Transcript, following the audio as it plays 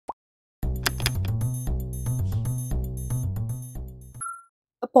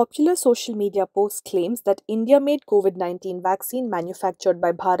A popular social media post claims that India-made COVID-19 vaccine manufactured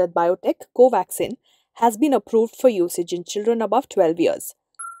by Bharat Biotech, Covaxin, has been approved for usage in children above 12 years.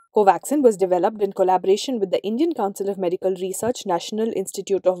 Covaxin was developed in collaboration with the Indian Council of Medical Research National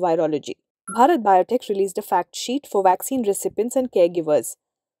Institute of Virology. Bharat Biotech released a fact sheet for vaccine recipients and caregivers.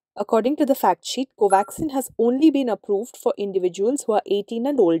 According to the fact sheet, Covaxin has only been approved for individuals who are 18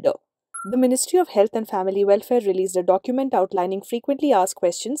 and older. The Ministry of Health and Family Welfare released a document outlining frequently asked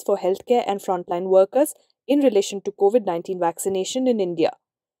questions for healthcare and frontline workers in relation to COVID-19 vaccination in India.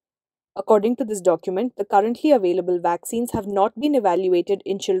 According to this document, the currently available vaccines have not been evaluated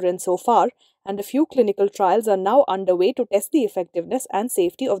in children so far, and a few clinical trials are now underway to test the effectiveness and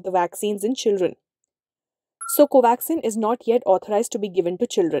safety of the vaccines in children. So, Covaxin is not yet authorized to be given to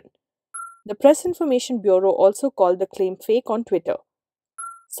children. The Press Information Bureau also called the claim fake on Twitter.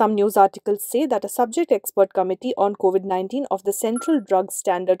 Some news articles say that a subject expert committee on COVID-19 of the Central Drugs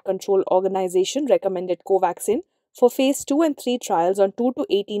Standard Control Organization recommended Covaxin for phase 2 and 3 trials on 2 to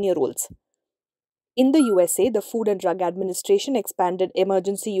 18-year-olds. In the USA, the Food and Drug Administration expanded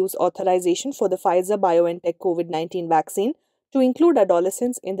emergency use authorization for the Pfizer-BioNTech COVID-19 vaccine to include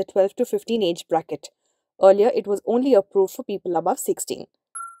adolescents in the 12 to 15 age bracket. Earlier, it was only approved for people above 16.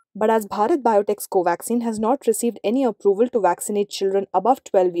 But as Bharat Biotech's Covaxin has not received any approval to vaccinate children above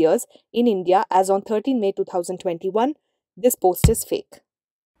 12 years in India as on 13 May 2021, this post is fake.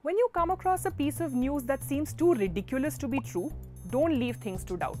 When you come across a piece of news that seems too ridiculous to be true, don't leave things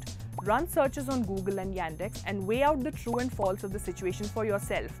to doubt. Run searches on Google and Yandex and weigh out the true and false of the situation for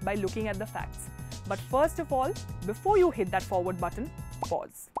yourself by looking at the facts. But first of all, before you hit that forward button,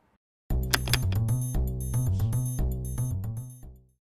 pause.